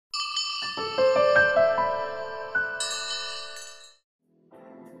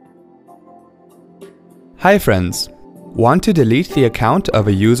Hi friends! Want to delete the account of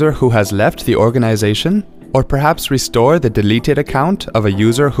a user who has left the organization? Or perhaps restore the deleted account of a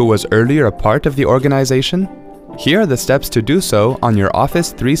user who was earlier a part of the organization? Here are the steps to do so on your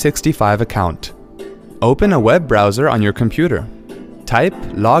Office 365 account. Open a web browser on your computer. Type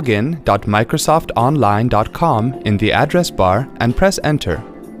login.microsoftonline.com in the address bar and press Enter.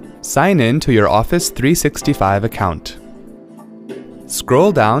 Sign in to your Office 365 account.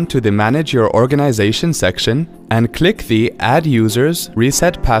 Scroll down to the Manage Your Organization section and click the Add Users,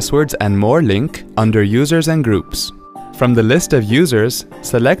 Reset Passwords and More link under Users and Groups. From the list of users,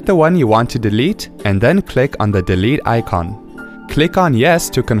 select the one you want to delete and then click on the Delete icon. Click on Yes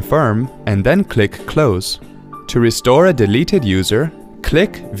to confirm and then click Close. To restore a deleted user,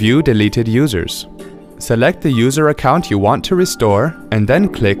 click View Deleted Users. Select the user account you want to restore and then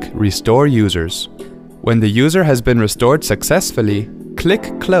click Restore Users. When the user has been restored successfully,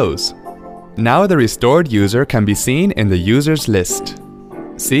 click Close. Now the restored user can be seen in the users list.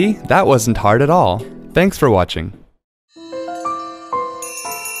 See, that wasn't hard at all. Thanks for watching.